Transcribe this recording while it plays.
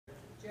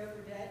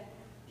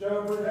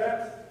Joe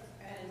Burdette.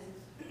 And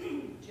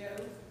Joe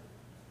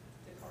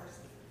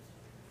DeCarson.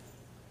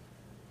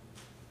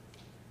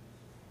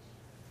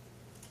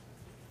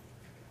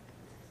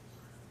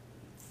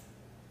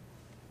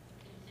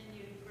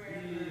 Continued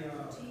prayer.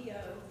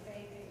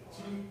 T-O-K-A-R.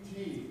 T.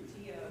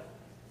 T-O-K-A-R-S-K-I.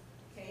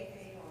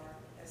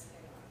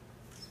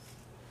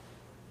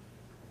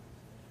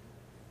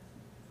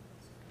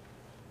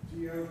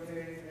 T-O-K-A-R-S-K-R.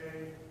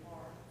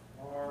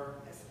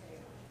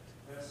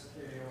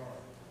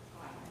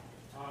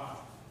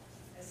 Ah.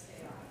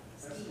 S-K-I.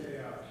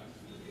 S-K-I.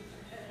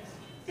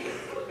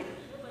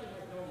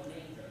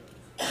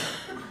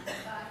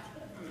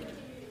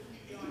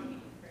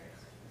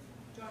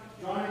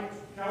 Johnny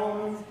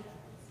Kellerman.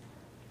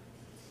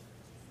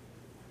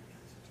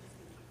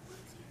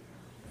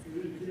 We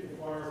need to keep the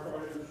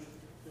firefighters,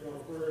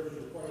 prayers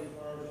and fighting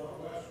fires out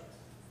west.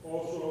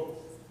 Also,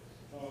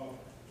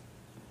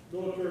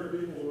 military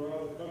people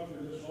around the country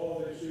this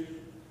holiday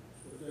season,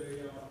 that they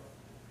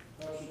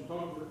have some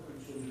comfort and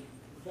some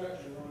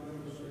protection on them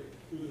as they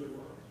do their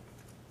work.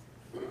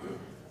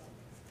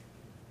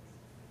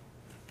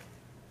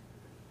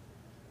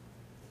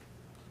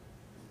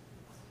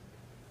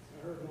 I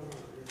heard one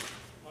over here.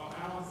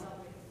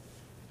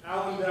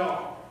 Alan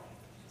Dell.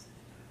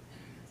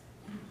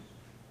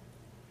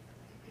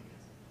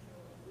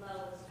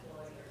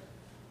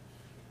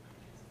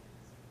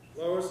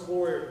 Lois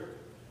Boyer.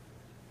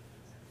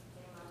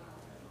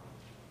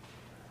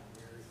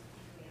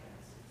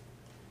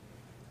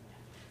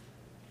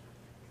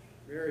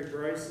 Mary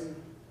Bryson.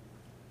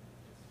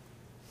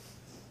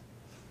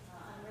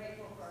 I'm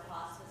grateful for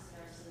hospice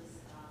nurses.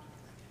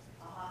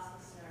 A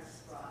hospice nurse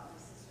brought my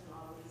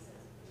sister-in-law Lisa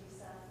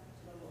to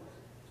the Lord.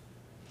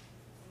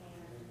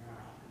 And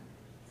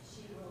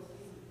she will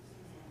do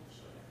and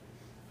shorter.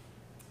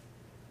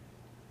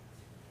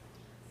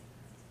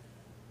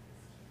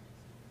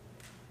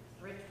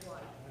 Rich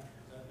White.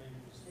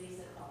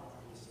 Lisa Caldwell.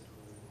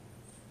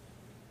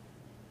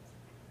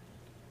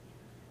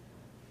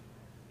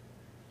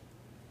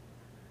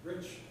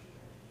 Rich.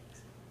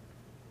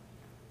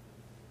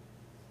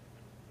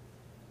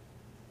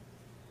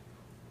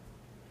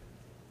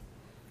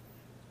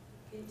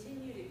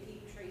 Continue to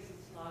keep Tracy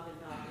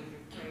Slogandock in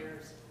your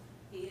prayers.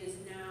 He is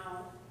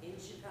now in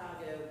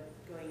Chicago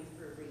going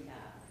through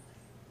rehab.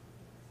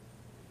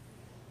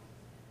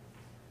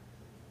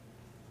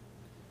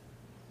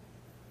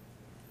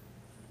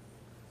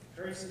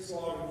 Tracy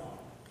Slogan.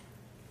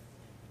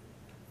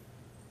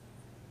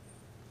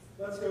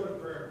 Let's go to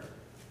prayer.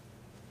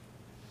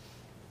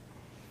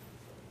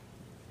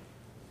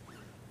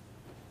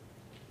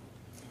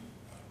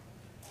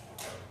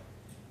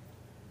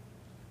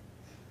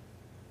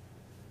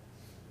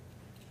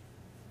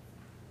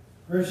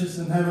 Gracious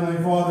and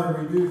Heavenly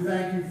Father, we do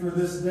thank you for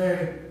this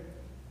day,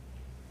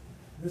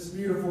 this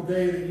beautiful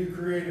day that you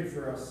created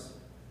for us.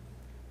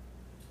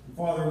 And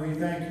Father, we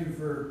thank you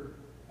for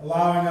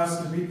allowing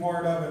us to be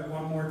part of it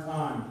one more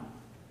time.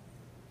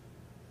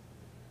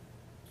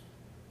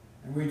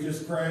 And we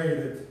just pray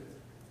that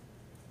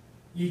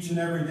each and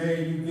every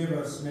day you give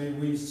us, may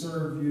we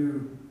serve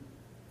you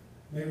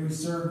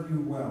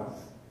well.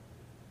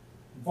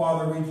 And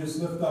Father, we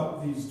just lift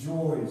up these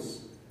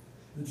joys.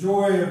 The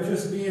joy of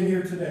just being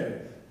here today.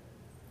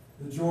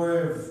 The joy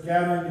of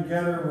gathering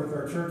together with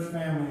our church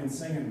family and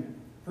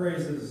singing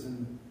praises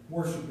and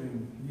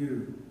worshiping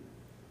you.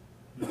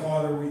 And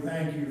Father, we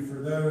thank you for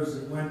those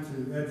that went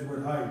to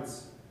Edgewood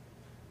Heights.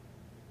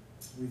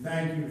 We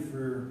thank you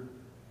for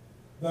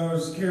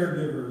those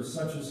caregivers,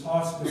 such as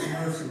hospice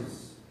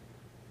nurses,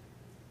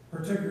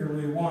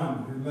 particularly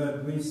one who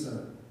led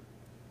Lisa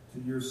to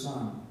your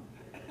son.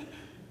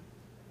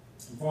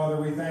 And Father,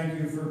 we thank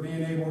you for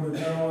being able to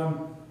go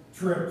on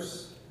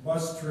trips,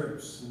 bus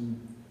trips, and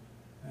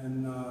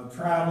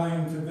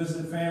traveling to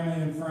visit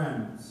family and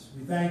friends.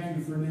 We thank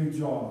you for new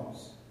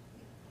jobs.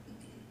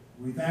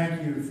 We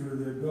thank you for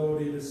the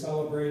ability to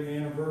celebrate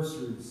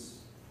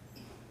anniversaries.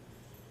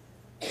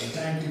 We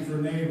thank you for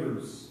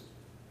neighbors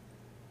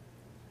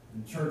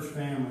and church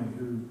family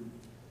who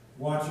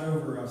watch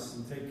over us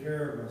and take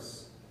care of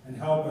us and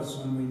help us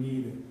when we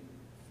need it.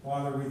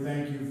 Father, we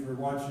thank you for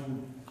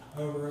watching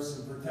over us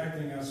and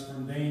protecting us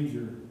from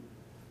danger,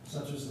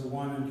 such as the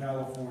one in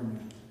California,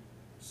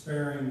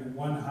 sparing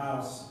one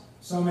house.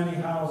 So many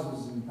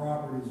houses and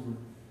properties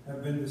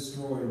have been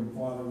destroyed. And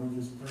Father, we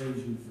just praise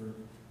you for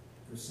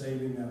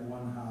saving that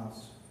one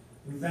house.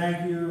 We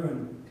thank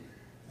you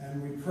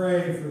and we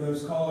pray for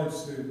those college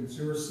students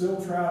who are still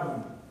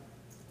traveling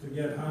to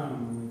get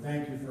home. And we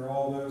thank you for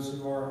all those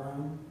who are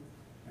home.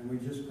 And we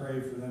just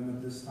pray for them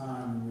at this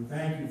time. And we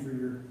thank you for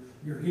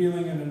your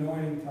healing and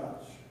anointing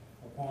touch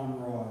upon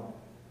Rod.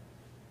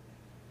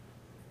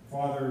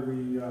 Father,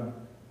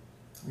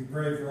 we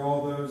pray for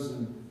all those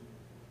and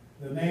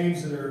the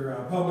names that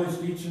are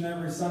published each and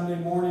every Sunday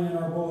morning in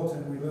our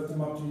bulletin. We lift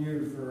them up to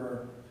you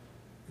for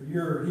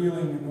your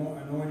healing and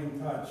anointing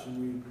touch.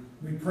 And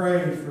we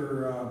pray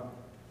for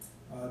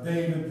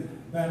David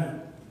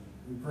Bennett.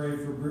 We pray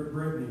for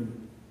Brittany,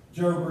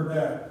 Joe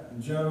Burdette,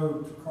 and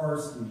Joe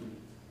Tokarski,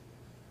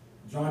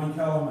 Johnny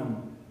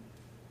Kellerman,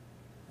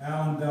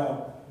 Alan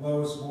Delp,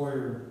 Lois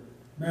Boyer,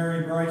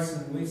 Mary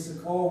Bryson, Lisa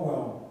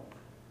Colwell,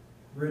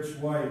 Rich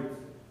White,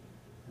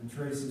 and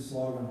Tracy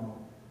Sloganhall.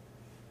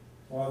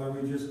 Father,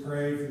 we just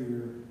pray for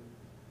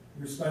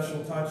your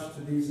special touch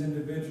to these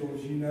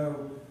individuals. You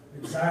know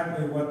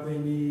exactly what they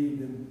need.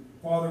 And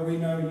Father, we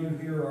know you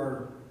hear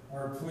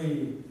our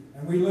plea.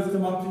 And we lift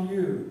them up to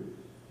you,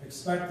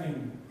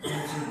 expecting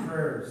answered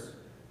prayers.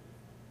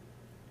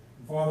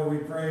 And Father, we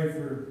pray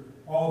for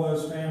all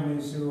those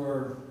families who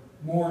are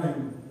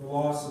mourning the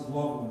loss of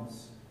loved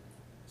ones,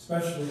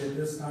 especially at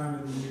this time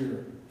of the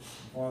year.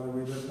 Father,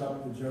 we lift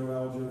up the Joe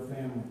Aljo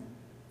family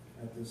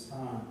at this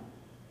time.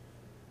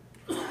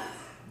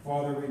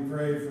 Father, we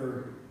pray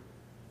for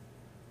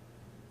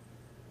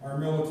our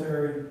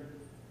military.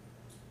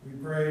 We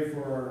pray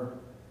for our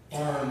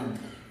firemen.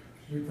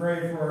 We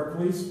pray for our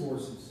police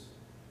forces.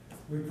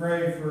 We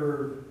pray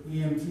for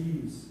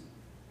EMTs.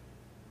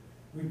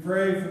 We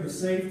pray for the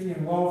safety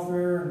and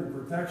welfare and the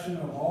protection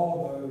of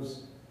all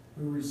those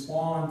who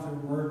respond to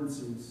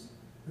emergencies,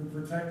 who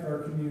protect our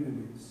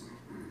communities.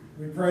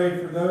 We pray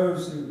for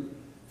those who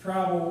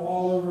travel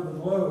all over the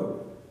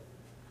globe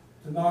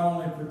to not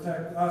only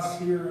protect us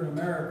here in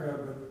America,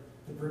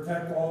 but to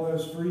protect all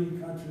those free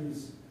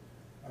countries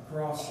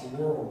across the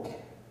world.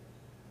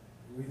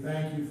 We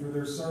thank you for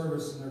their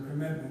service and their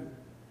commitment.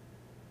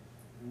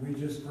 And we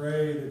just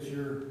pray that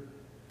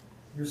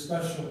your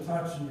special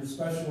touch and your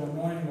special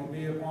anointing will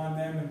be upon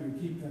them, and you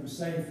keep them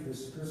safe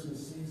this Christmas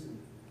season.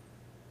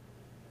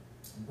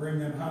 And bring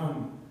them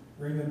home,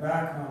 bring them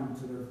back home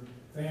to their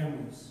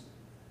families.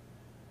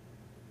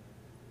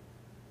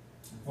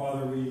 And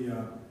Father, we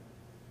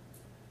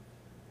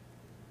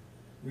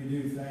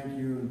do thank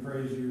you and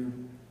praise you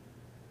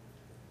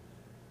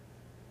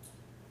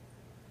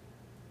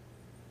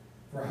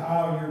for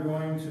how you're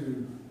going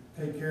to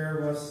take care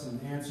of us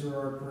and answer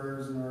our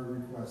prayers and our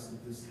requests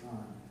at this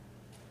time.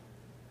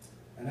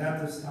 And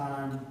at this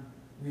time,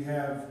 we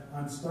have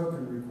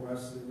unspoken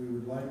requests that we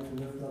would like to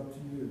lift up to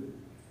you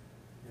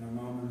in a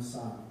moment of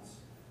silence.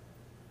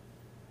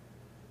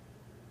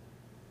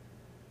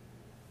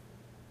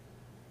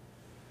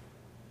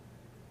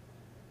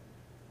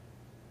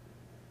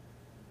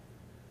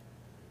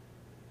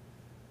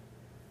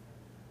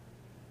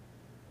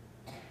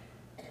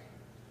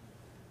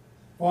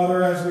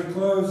 Father, as we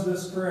close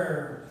this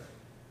prayer,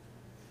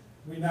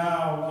 we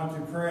now want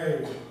to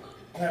pray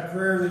that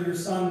prayer that your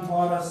Son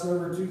taught us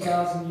over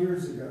 2,000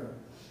 years ago.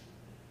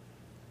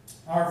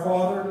 Our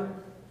Father,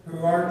 who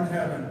art in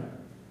heaven,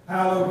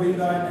 hallowed be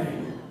thy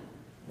name.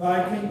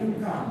 Thy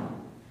kingdom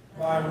come,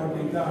 thy will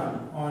be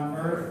done on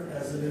earth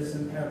as it is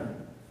in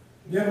heaven.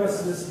 Give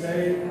us this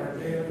day our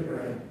daily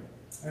bread,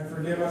 and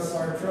forgive us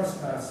our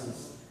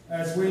trespasses,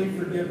 as we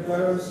forgive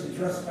those who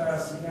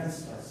trespass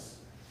against us.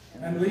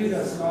 And lead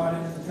us not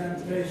into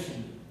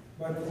temptation,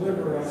 but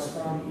deliver us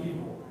from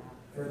evil.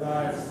 For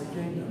thy is the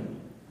kingdom,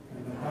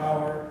 and the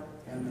power,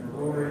 and the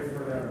glory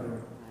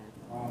forever.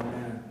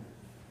 Amen.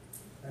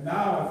 And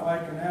now, if I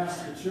can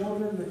ask the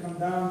children to come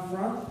down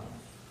front.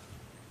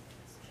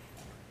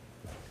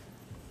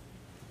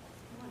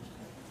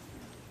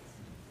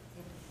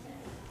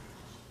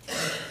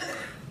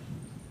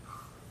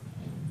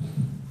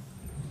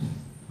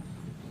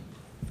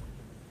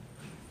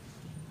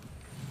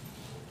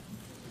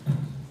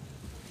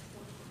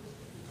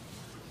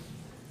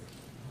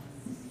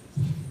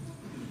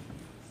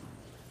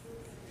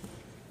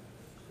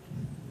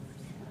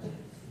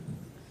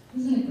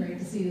 Isn't it great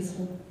to see this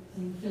whole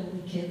thing filled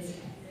with kids?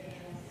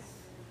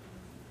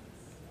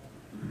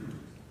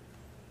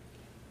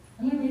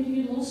 I'm going to read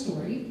you a little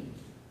story,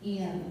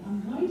 and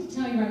I'm going to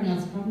tell you right now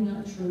it's probably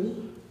not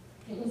true,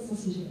 but let's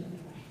listen to it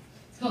anyway.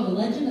 It's called The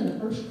Legend of the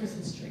First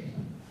Christmas Tree.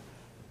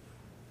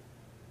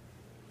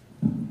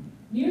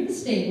 Near the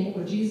stable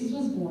where Jesus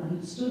was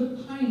born stood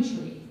a pine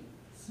tree,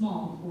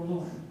 small and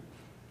forlorn.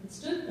 It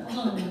stood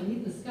alone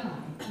beneath the sky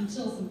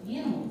until some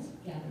animals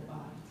gathered by.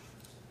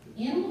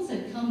 The animals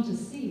had come to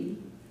see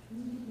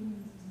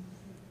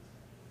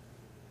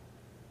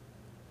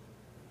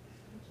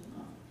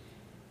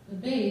the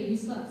babe who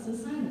slept so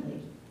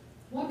silently.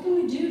 What can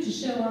we do to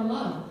show our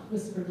love?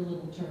 Whispered the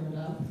little turtle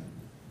dove.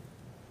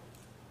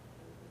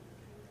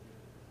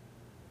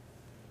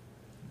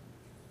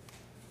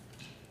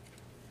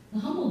 The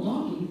humble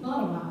donkey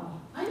thought a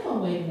while. I know a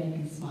way to make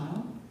him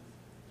smile.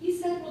 He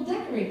said, we'll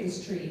decorate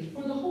this tree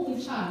for the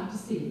holy child to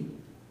see.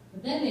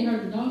 But then they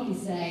heard the donkey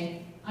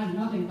say, I'm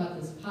nothing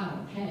but this pile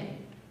of hay.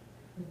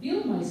 The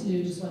field mice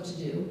knew just what to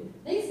do.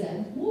 They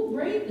said, we'll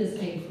braid this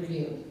hay for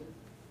you.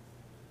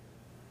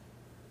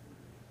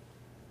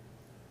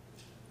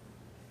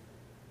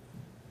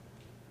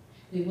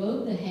 They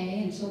wove the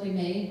hay until they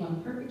made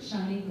one perfect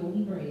shiny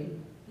golden braid.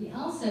 The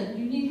owl said,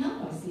 you need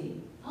help, I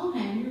see. I'll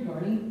hang your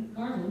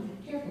garland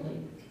carefully.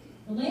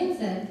 The lamb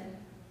said,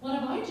 what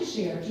have I to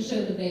share to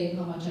show the babe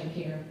how much I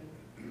care?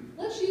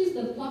 Let's use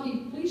the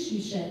fluffy fleece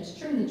you shed to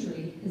trim the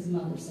tree, his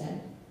mother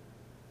said.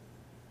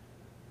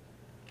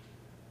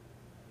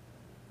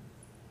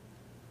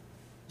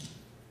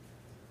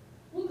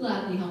 We'll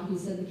gladly help you,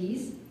 said the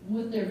geese, and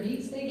with their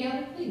beaks they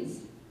gathered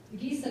fleece. The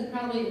geese said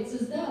proudly, "It's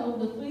as though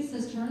the fleece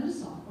has turned to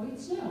soft white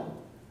snow."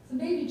 Some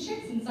baby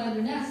chicks inside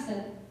their nest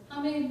said,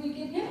 "How may we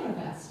give him our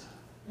best?"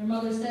 Their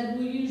mother said,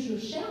 "We'll use your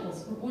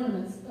shells for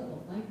ornaments that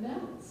look like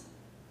bells."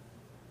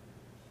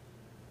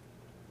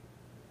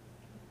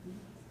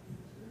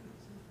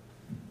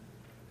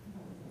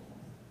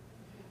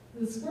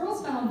 The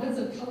squirrels found bits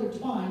of colored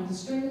twine to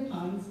string the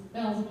pine's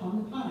bells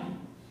upon the pine.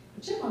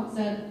 The chipmunk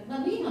said,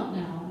 "Let me help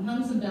now," and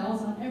hung some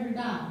bells on every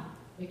bough.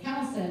 The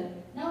cow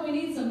said, "Now we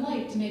need some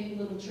light to make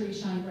the little tree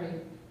shine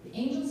bright." The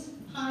angels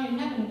high in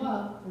heaven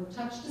above were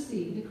touched to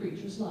see the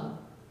creature's love.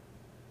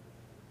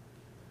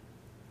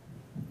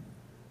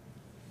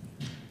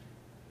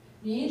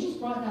 The angels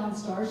brought down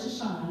stars to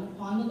shine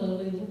upon the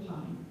lowly little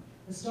pine.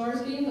 The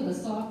stars beamed with a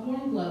soft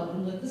warm glow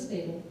and lit the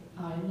stable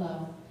high and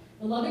low.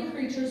 The loving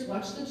creatures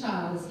watched the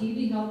child as he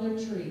beheld their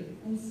tree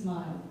and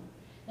smiled.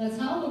 That's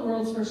how the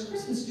world's first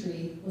Christmas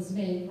tree was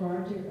made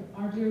for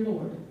our dear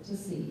Lord to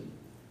see.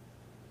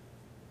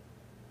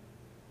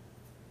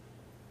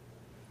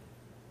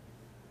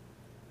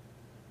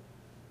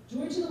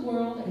 Joy to the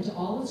world and to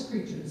all its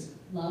creatures,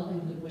 love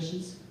and good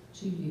wishes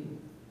to you.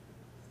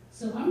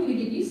 So I'm going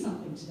to give you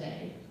something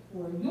today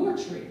for your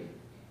tree.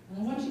 And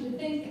I want you to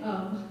think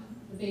of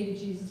the baby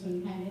Jesus when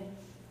you hang it,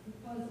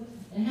 because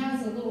it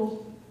has a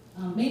little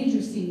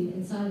manger scene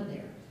inside of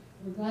there.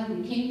 We're glad that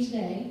you came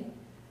today.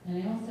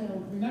 And I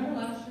also remember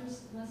last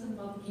year's lesson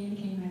about the candy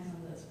cane wax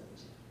on this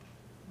page.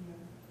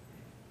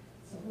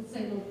 So let's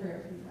say a little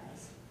prayer for you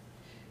guys.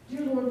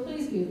 Dear Lord,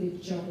 please be with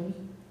these children.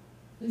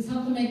 Please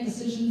help them make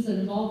decisions that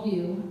involve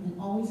you and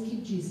always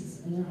keep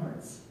Jesus in their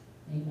hearts.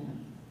 Amen.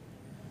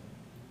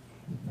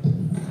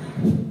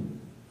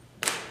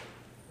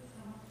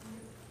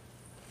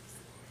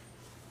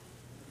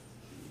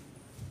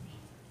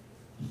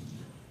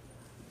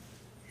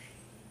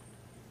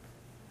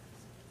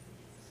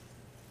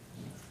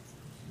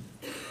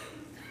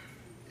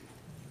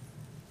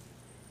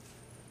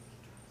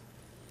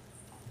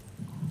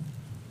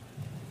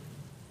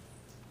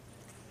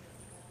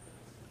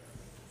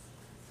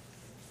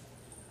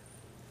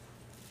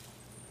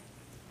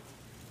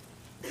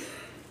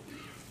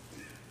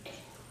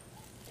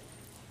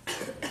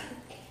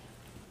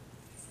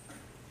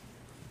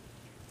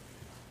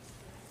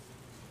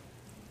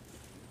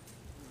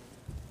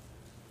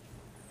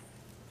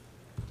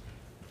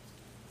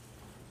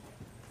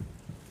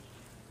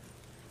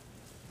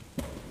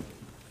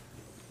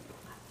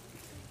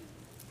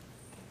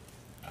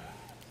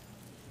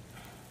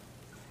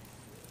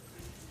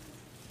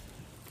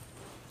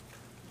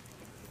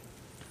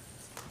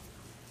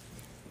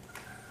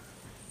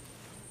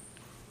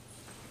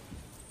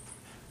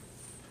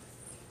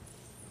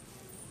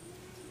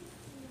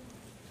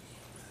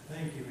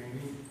 Thank you,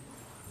 Amy.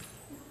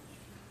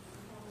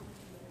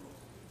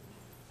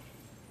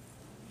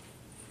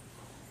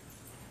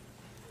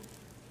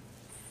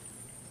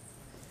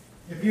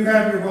 If you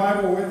have your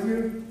Bible with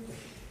you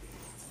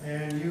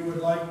and you would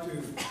like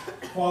to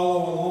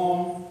follow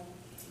along,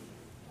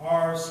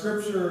 our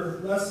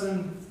scripture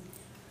lesson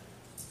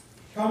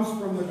comes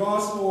from the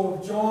Gospel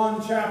of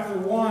John, chapter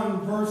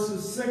 1,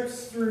 verses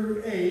 6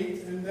 through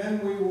 8, and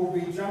then we will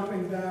be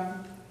jumping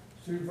down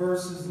to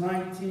verses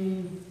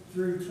 19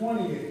 through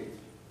 28.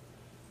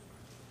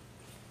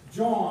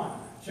 John,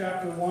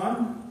 chapter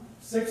 1,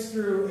 6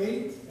 through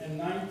 8, and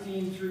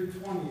 19 through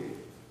 28.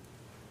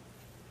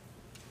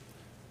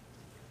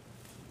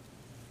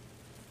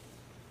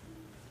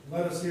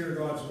 Let us hear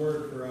God's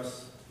word for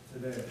us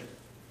today.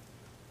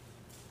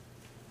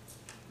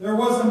 There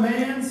was a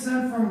man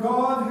sent from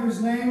God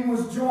whose name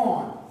was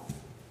John.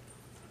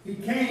 He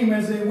came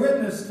as a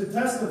witness to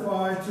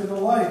testify to the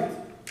light,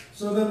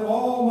 so that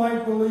all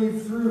might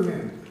believe through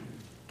him.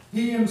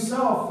 He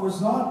himself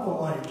was not the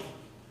light,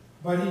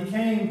 but he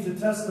came to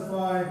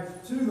testify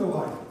to the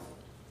light.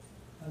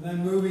 And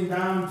then moving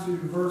down to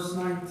verse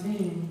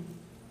 19.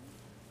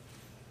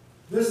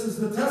 This is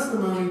the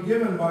testimony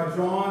given by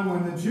John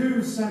when the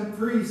Jews sent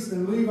priests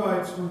and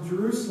Levites from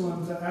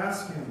Jerusalem to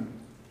ask him,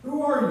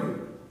 "Who are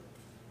you?"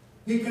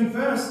 He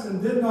confessed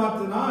and did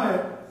not deny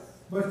it,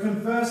 but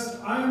confessed,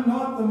 "I am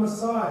not the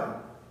Messiah."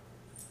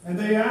 And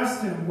they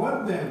asked him,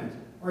 "What then?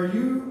 Are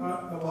you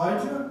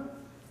Elijah?"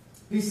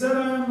 He said,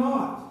 "I am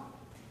not."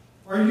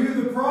 "Are you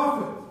the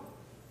prophet?"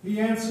 He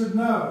answered,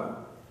 "No."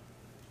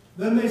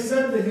 Then they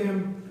said to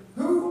him,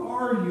 "Who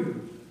are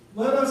you?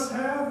 Let us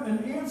have an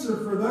answer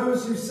for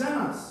those who sent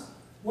us.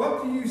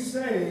 What do you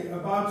say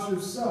about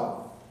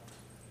yourself?"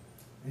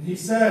 And he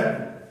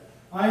said,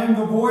 "I am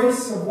the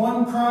voice of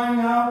one crying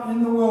out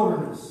in the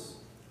wilderness,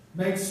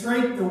 'Make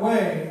straight the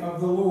way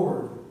of the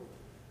Lord,'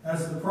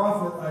 as the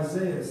prophet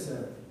Isaiah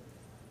said."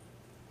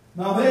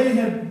 Now they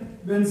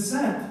had been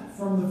sent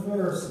from the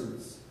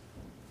Pharisees.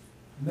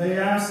 And they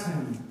asked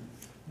him,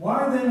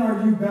 "Why then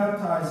are you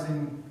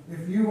baptizing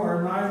if you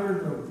are neither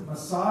the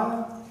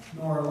Messiah,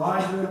 nor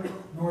Elijah,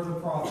 nor the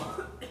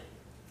prophet?"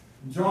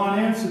 And John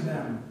answered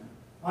them,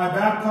 "I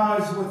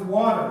baptize with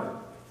water.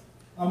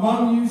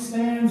 Among you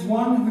stands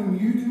one whom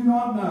you do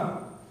not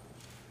know,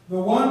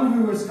 the one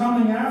who is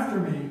coming after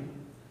me.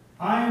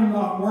 I am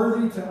not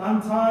worthy to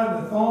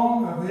untie the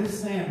thong of his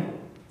sandal.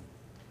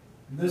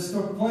 And this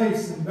took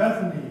place in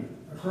Bethlehem,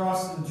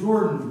 across the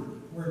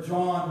Jordan, where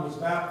John was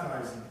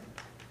baptizing.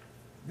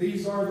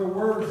 These are the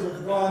words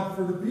of God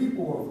for the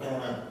people of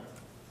God.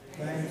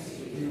 Thanks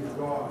be to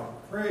God.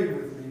 Pray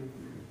with me.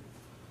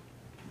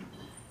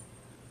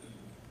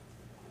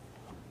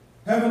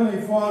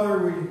 Heavenly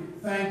Father, we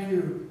thank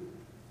you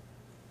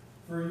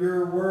for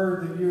your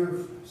word that you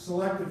have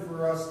selected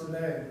for us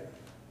today.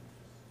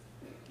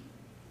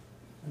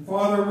 And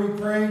Father, we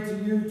pray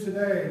to you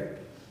today,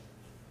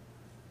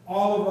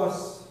 all of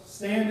us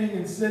standing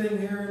and sitting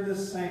here in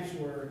this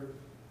sanctuary,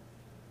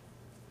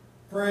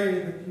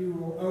 pray that you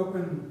will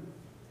open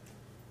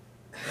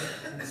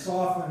and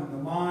soften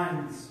the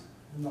minds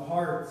and the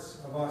hearts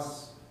of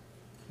us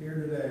here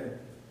today.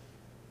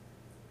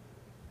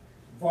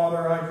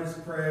 Father, I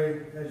just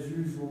pray, as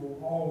usual,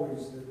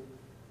 always, that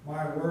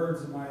my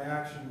words and my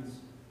actions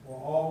will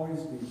always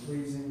be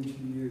pleasing to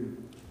you.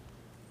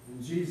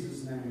 In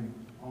Jesus' name,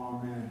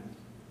 amen.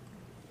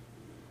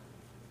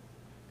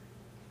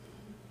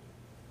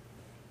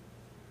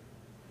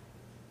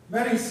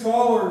 Many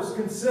scholars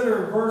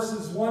consider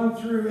verses 1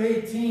 through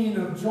 18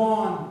 of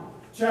John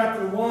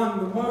chapter 1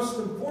 the most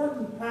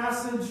important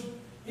passage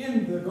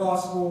in the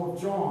Gospel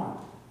of John.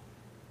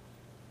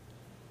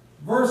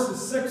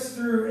 Verses 6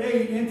 through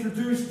 8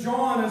 introduce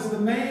John as the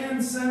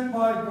man sent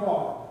by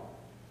God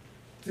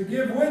to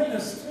give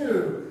witness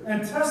to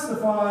and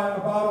testify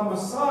about a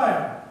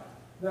Messiah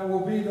that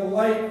will be the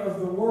light of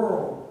the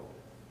world.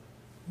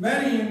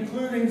 Many,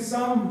 including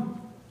some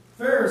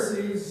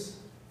Pharisees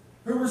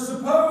who were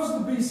supposed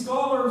to be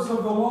scholars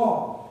of the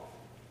law,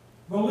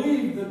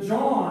 believed that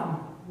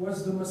John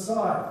was the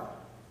Messiah,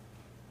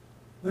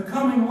 the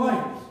coming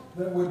light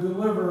that would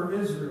deliver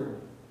Israel.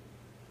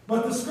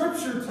 But the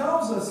Scripture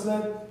tells us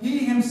that he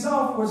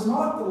himself was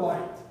not the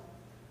light,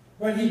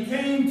 but he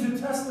came to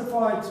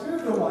testify to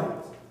the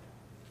light.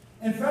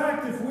 In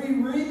fact, if we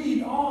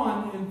read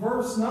on in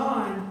verse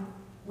 9,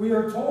 we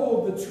are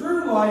told the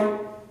true light,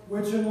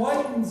 which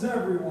enlightens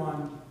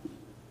everyone,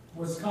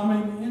 was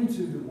coming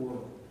into the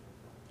world.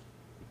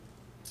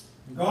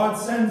 God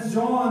sends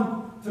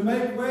John to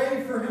make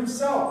way for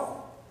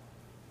himself,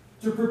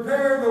 to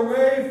prepare the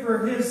way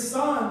for his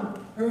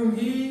Son, whom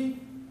he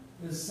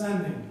is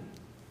sending,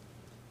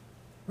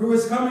 who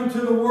is coming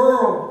to the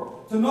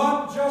world to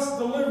not just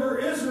deliver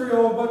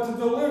Israel, but to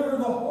deliver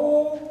the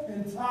whole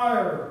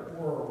entire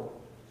world.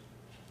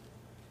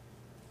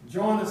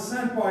 John is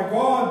sent by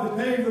God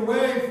to pave the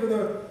way for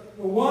the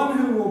one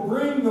who will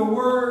bring the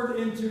Word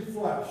into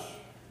flesh.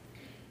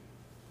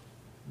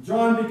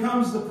 John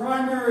becomes the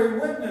primary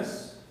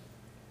witness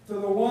to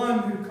the one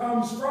who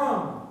comes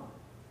from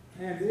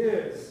and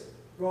is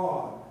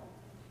God.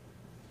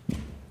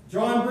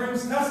 John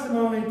brings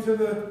testimony to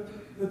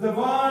the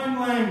divine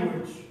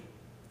language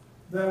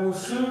that will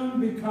soon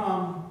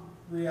become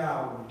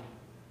reality.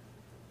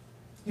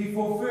 He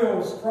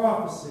fulfills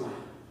prophecy.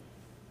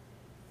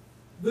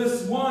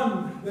 This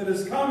one that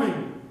is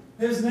coming,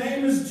 his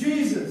name is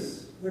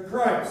Jesus, the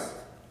Christ,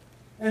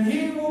 and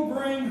he will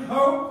bring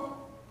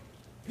hope,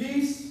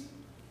 peace,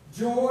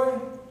 joy,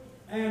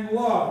 and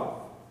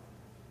love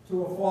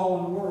to a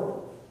fallen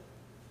world.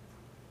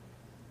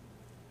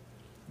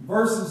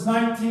 Verses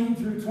 19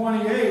 through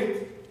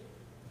 28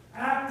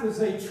 act as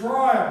a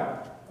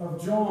trial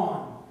of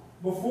John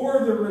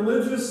before the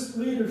religious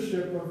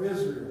leadership of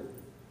Israel.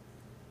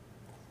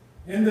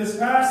 In this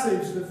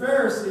passage, the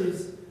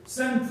Pharisees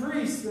send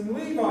priests and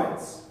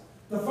Levites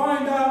to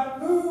find out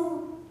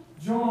who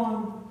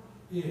John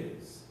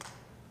is.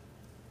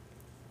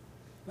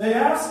 They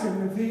ask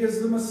him if he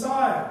is the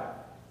Messiah,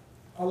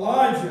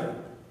 Elijah,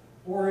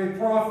 or a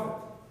prophet.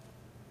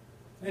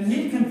 And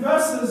he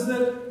confesses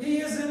that he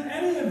isn't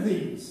any of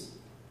these.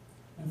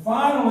 And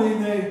finally,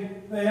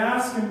 they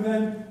ask him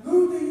then,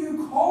 who do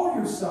you call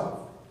yourself?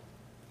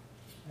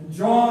 And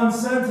John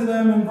said to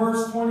them in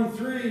verse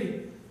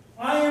 23,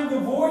 I am the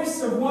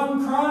voice of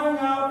one crying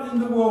out in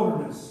the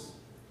wilderness,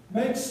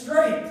 make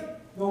straight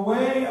the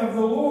way of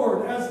the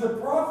Lord, as the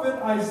prophet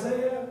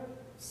Isaiah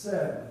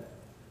said.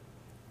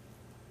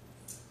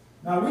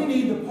 Now we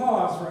need to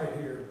pause right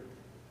here,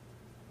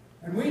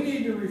 and we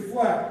need to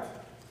reflect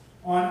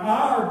on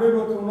our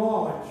biblical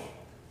knowledge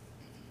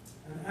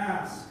and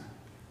ask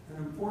an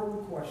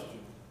important question.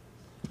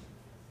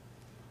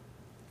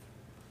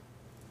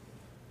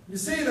 You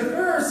see, the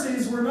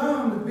Pharisees were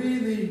known to be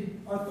the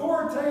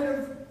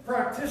authoritative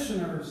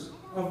practitioners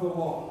of the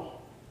law.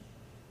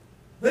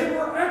 They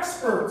were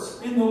experts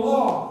in the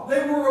law.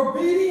 They were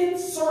obedient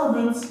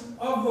servants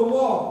of the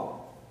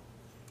law.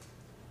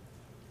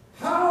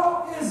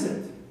 How is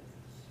it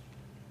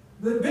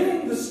that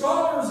being the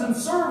scholars and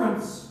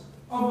servants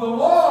of the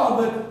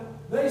law that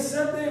they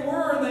said they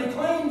were and they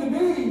claimed to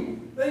be,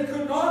 they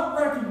could not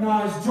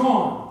recognize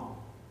John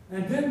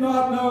and did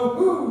not know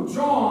who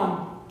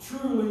John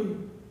truly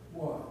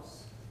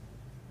was?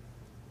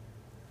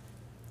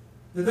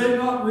 Did they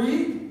not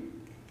read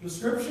the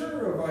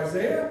scripture of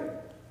Isaiah?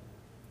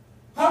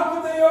 How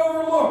could they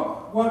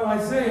overlook what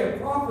Isaiah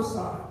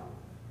prophesied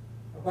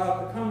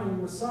about the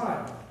coming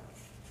Messiah.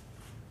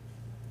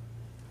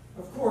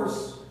 Of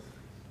course,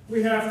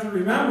 we have to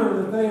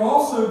remember that they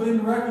also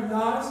didn't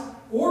recognize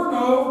or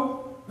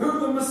know who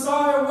the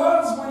Messiah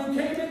was when he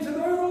came into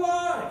their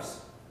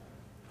lives.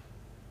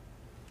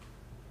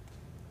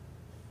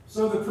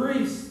 So the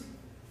priests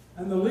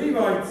and the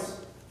Levites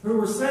who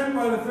were sent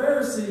by the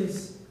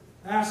Pharisees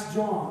asked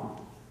John,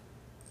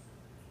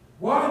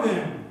 "Why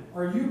then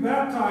are you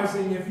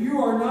baptizing if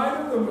you are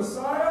neither the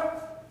Messiah,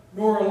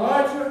 nor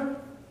Elijah,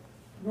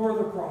 nor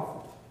the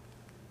prophet?"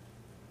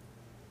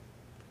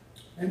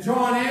 And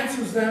John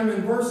answers them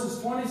in verses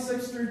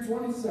 26 through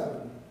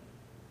 27.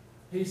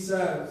 He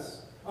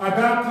says, "I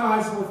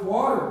baptize with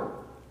water.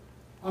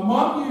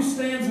 Among you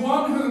stands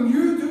one whom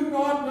you do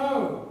not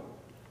know,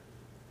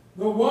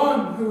 the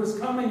one who is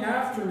coming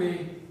after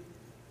me.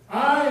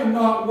 I am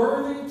not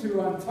worthy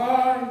to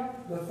untie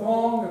the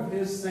thong of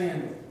his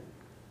sandal."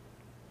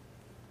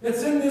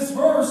 It's in this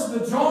verse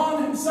that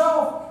John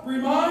himself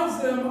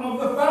reminds them of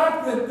the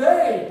fact that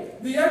they,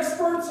 the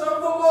experts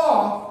of the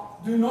law,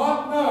 do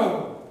not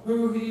know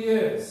who he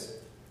is.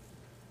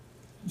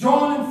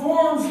 John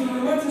informs the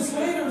religious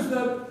leaders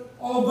that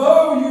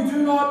although you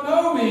do not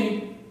know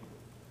me,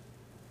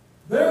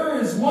 there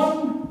is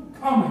one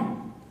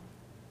coming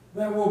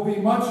that will be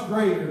much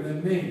greater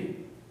than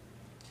me.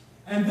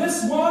 And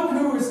this one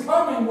who is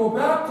coming will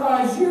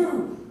baptize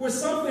you with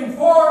something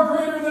far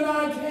greater than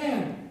I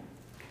can.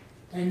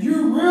 And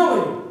you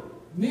really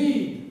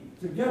need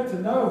to get to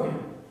know him.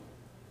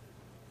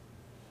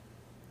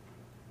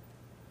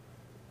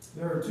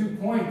 There are 2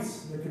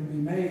 points that can be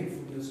made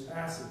from this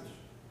passage.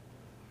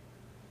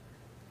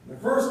 The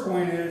first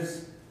point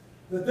is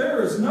that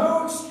there is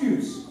no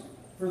excuse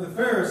for the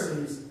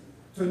Pharisees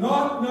to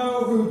not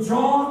know who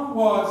John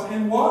was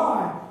and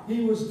why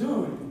he was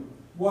doing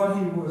what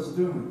he was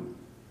doing.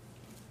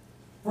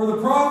 For the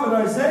prophet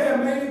Isaiah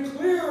made it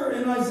clear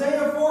in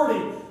Isaiah 40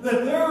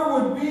 that there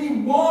would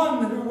be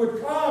one who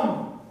would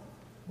come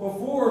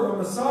before the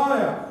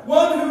Messiah,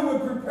 one who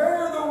would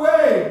prepare the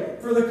way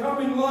for the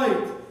coming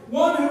light,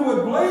 one who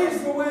would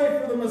blaze the way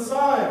for the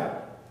Messiah,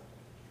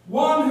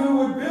 one who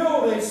would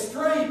build a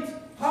straight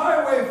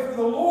highway for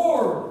the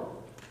Lord.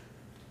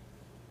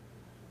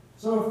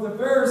 So if the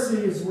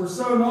Pharisees were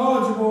so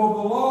knowledgeable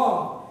of the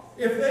law,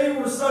 if they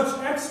were such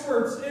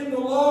experts in the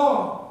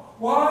law,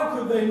 why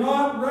could they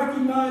not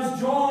recognize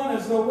John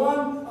as the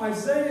one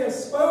Isaiah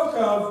spoke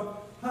of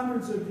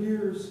hundreds of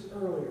years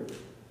earlier?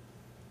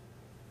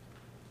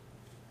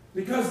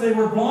 Because they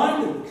were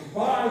blinded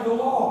by the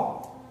law.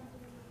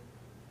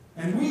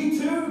 And we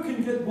too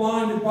can get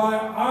blinded by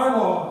our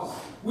laws.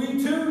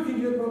 We too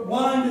can get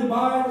blinded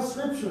by the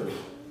Scriptures.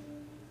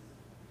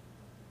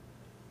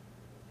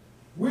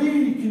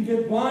 We can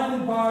get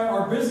blinded by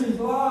our busy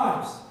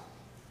lives.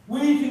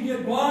 We can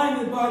get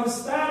blinded by the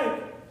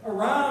static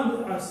around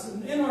us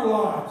and in our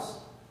lives.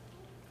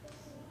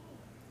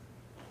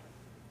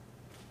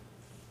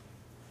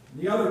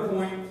 The other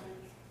point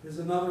is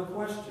another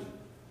question.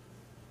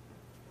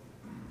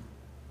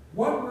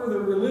 What were the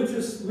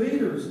religious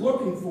leaders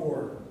looking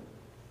for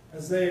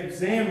as they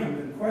examined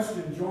and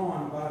questioned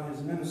John about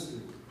his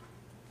ministry?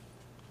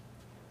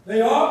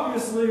 They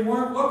obviously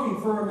weren't looking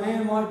for a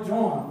man like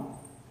John.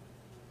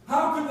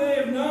 How could they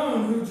have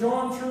known who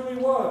John truly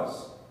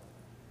was?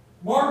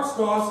 Mark's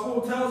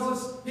gospel tells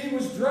us he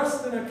was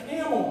dressed in a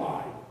camel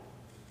hide.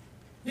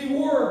 He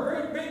wore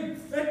a great big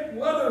thick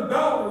leather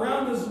belt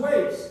around his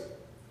waist.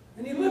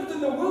 And he lived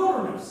in the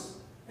wilderness.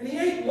 And he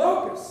ate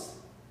locusts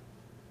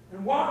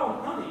and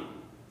wild honey.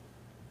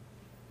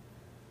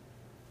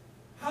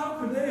 How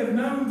could they have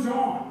known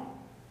John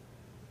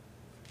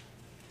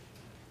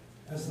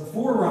as the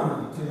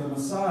forerunner to the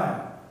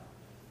Messiah?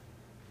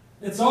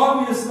 It's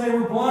obvious they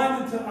were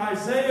blinded to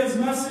Isaiah's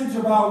message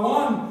about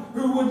one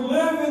who would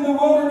live in the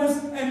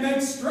wilderness and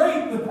make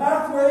straight the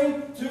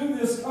pathway to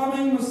this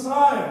coming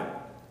Messiah.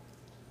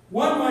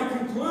 One might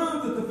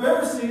conclude that the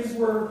Pharisees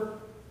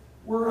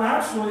were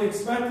actually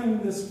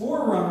expecting this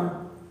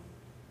forerunner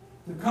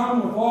to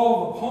come with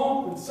all the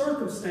pomp and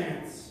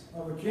circumstance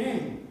of a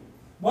king,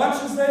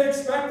 much as they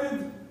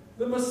expected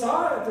the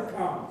Messiah to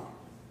come,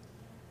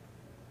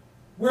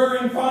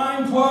 wearing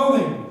fine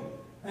clothing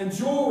and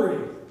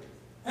jewelry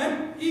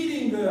and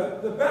eating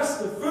the best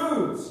of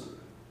foods,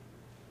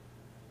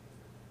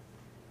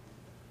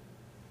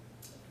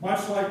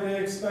 much like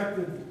they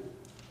expected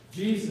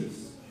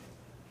Jesus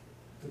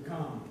to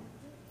come.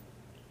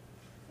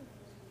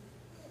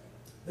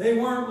 They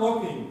weren't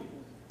looking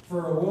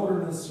for a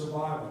wilderness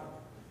survivor.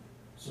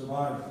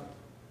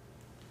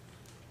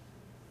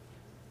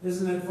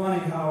 Isn't it funny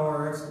how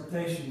our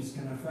expectations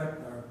can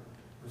affect our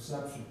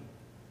perception?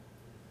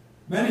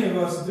 Many of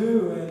us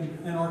do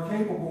and are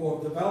capable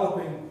of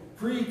developing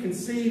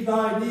preconceived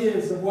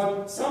ideas of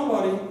what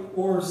somebody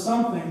or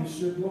something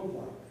should look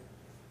like.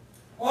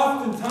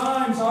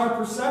 Oftentimes, our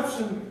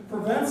perception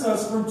prevents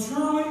us from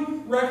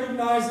truly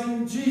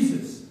recognizing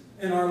Jesus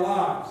in our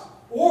lives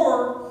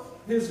or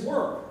his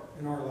work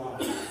in our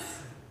lives.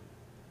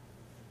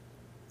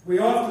 We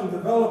often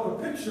develop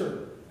a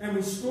picture and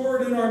we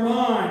store it in our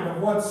mind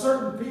of what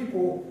certain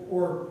people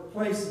or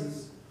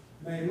places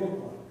may look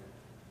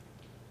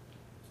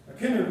like. A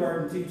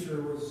kindergarten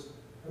teacher was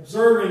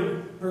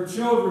observing her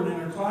children in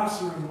her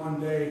classroom one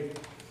day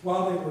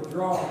while they were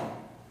drawing.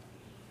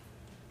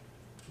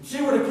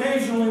 She would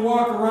occasionally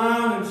walk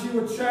around and she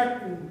would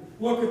check and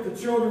look at the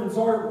children's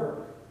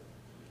artwork.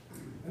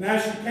 And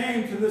as she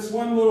came to this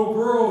one little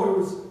girl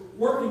who was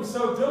working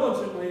so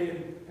diligently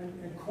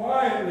and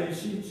quietly,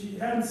 she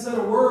hadn't said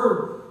a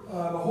word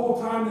the whole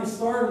time they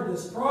started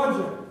this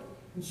project.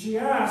 And she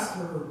asked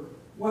her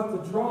what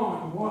the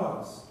drawing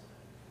was.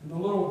 And the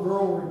little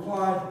girl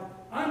replied,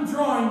 "I'm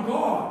drawing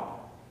God."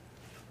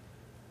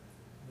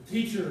 The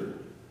teacher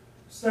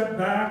stepped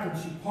back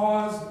and she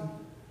paused, and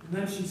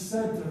then she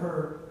said to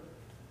her,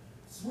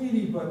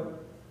 "Sweetie,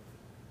 but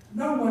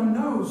no one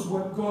knows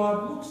what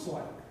God looks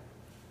like."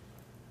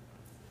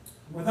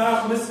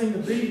 Without missing a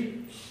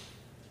beat,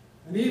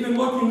 and even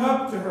looking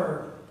up to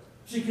her,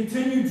 she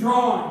continued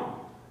drawing.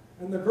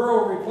 And the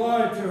girl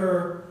replied to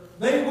her,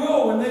 "They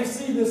will when they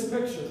see this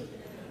picture."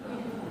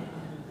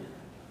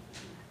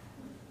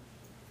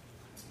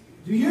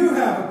 Do you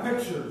have a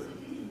picture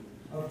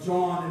of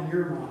John in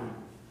your mind?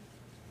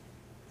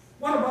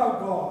 What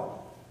about God?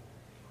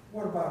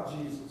 What about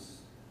Jesus?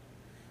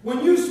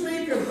 When you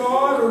speak of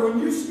God or when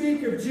you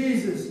speak of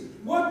Jesus,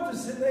 what do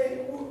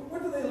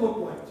they look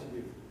like to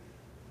you?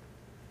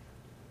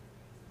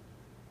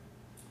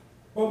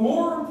 But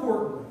more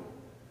importantly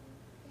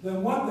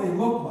than what they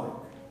look like,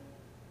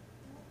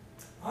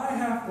 I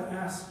have to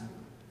ask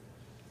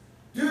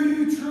you, do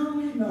you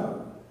truly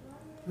know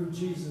who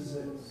Jesus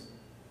is?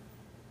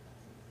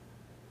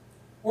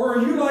 Or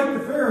are you like the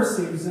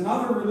Pharisees and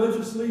other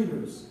religious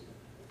leaders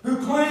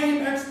who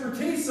claim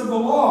expertise of the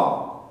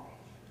law,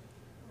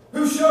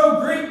 who show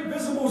great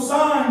visible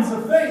signs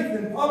of faith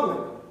in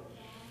public,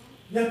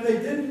 yet they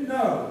didn't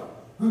know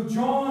who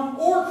John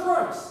or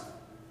Christ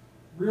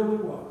really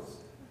was?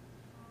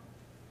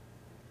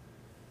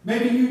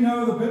 Maybe you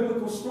know the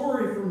biblical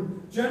story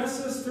from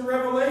Genesis to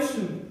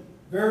Revelation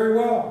very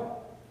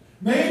well.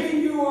 Maybe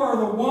you are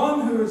the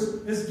one who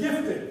is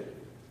gifted,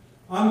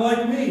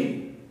 unlike me,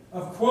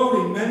 of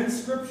quoting many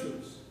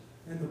scriptures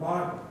in the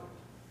Bible.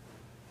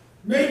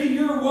 Maybe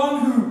you're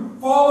one who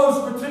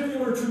follows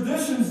particular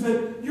traditions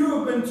that you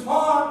have been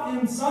taught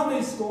in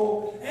Sunday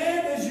school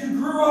and as you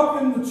grew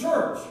up in the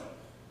church.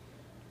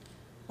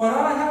 But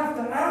I have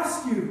to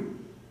ask you,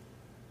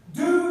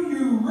 do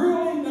you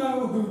really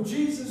know who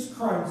Jesus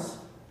Christ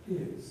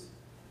is?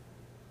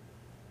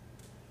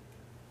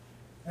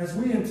 As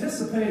we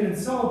anticipate and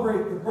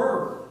celebrate the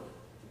birth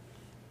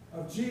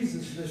of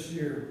Jesus this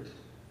year,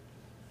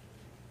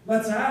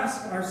 let's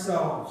ask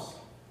ourselves,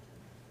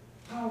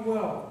 how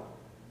well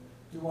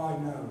do I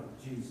know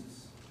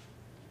Jesus?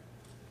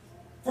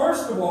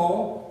 First of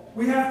all,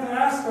 we have to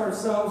ask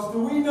ourselves,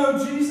 do we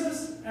know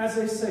Jesus as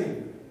a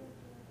Savior?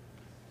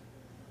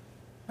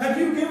 Have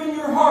you given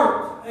your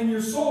heart and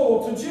your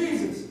soul to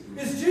Jesus?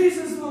 Is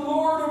Jesus the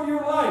Lord of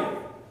your life?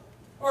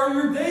 Are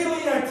your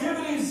daily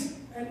activities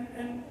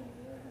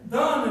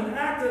done and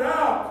acted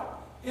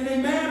out in a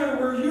manner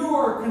where you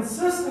are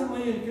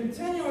consistently and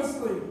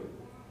continuously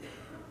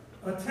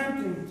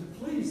attempting to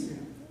please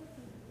Him?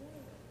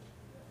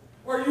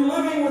 Are you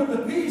living with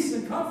the peace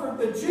and comfort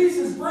that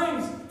Jesus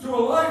brings to a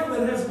life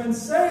that has been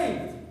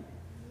saved,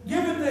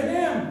 given to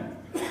Him,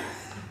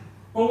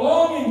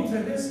 belonging to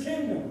His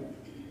kingdom?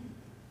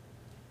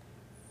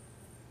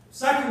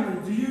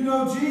 Secondly, do you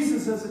know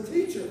Jesus as a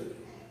teacher?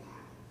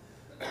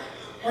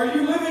 Are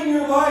you living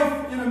your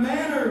life in a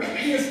manner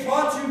He has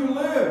taught you to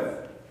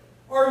live?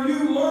 Are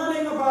you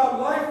learning about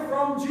life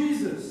from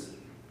Jesus?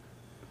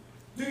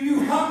 Do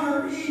you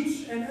hunger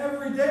each and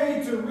every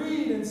day to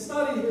read and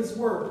study His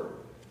Word?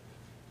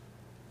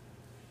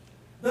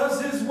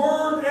 Does His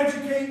Word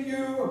educate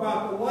you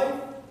about the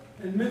life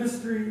and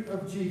ministry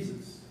of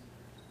Jesus?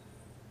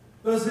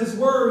 Does His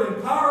Word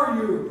empower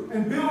you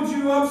and build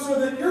you up so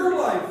that your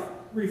life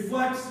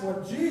reflects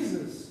what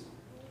Jesus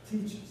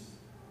teaches?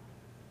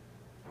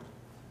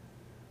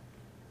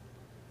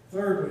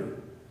 Thirdly,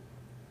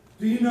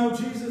 do you know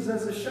Jesus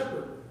as a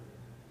shepherd?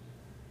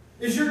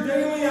 Is your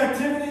daily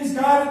activities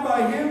guided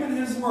by Him and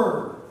His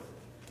Word?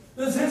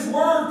 Does His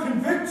Word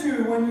convict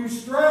you when you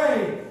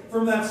stray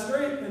from that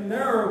straight and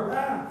narrow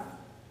path?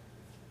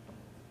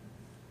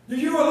 Do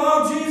you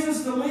allow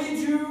Jesus to lead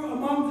you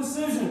among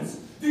decisions?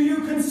 Do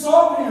you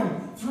consult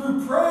Him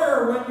through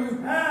prayer when you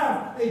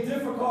have a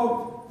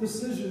difficult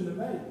decision to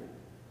make?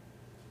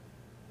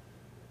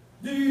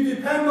 Do you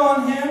depend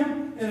on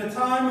Him in a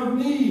time of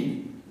need,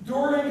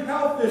 during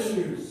health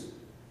issues,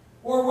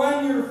 or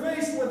when you're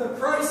faced with a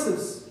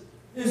crisis?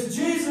 Is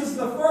Jesus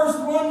the first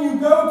one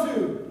you go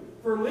to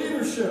for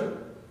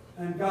leadership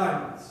and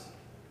guidance?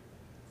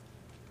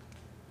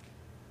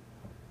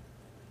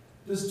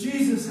 Does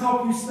Jesus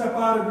help you step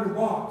out of your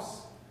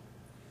box?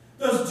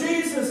 Does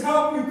Jesus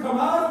help you come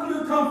out of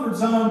your comfort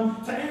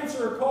zone to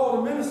answer a call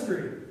to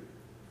ministry,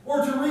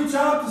 or to reach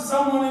out to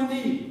someone in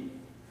need,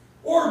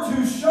 or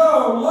to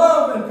show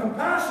love and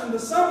compassion to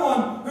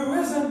someone who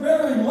isn't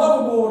very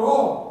lovable at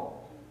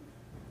all?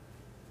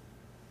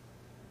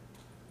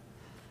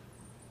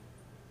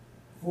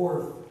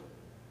 Fourth,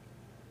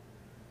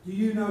 do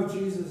you know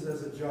Jesus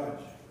as a judge?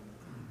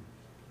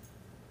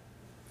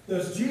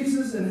 Does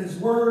Jesus and his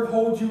word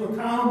hold you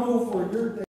accountable for your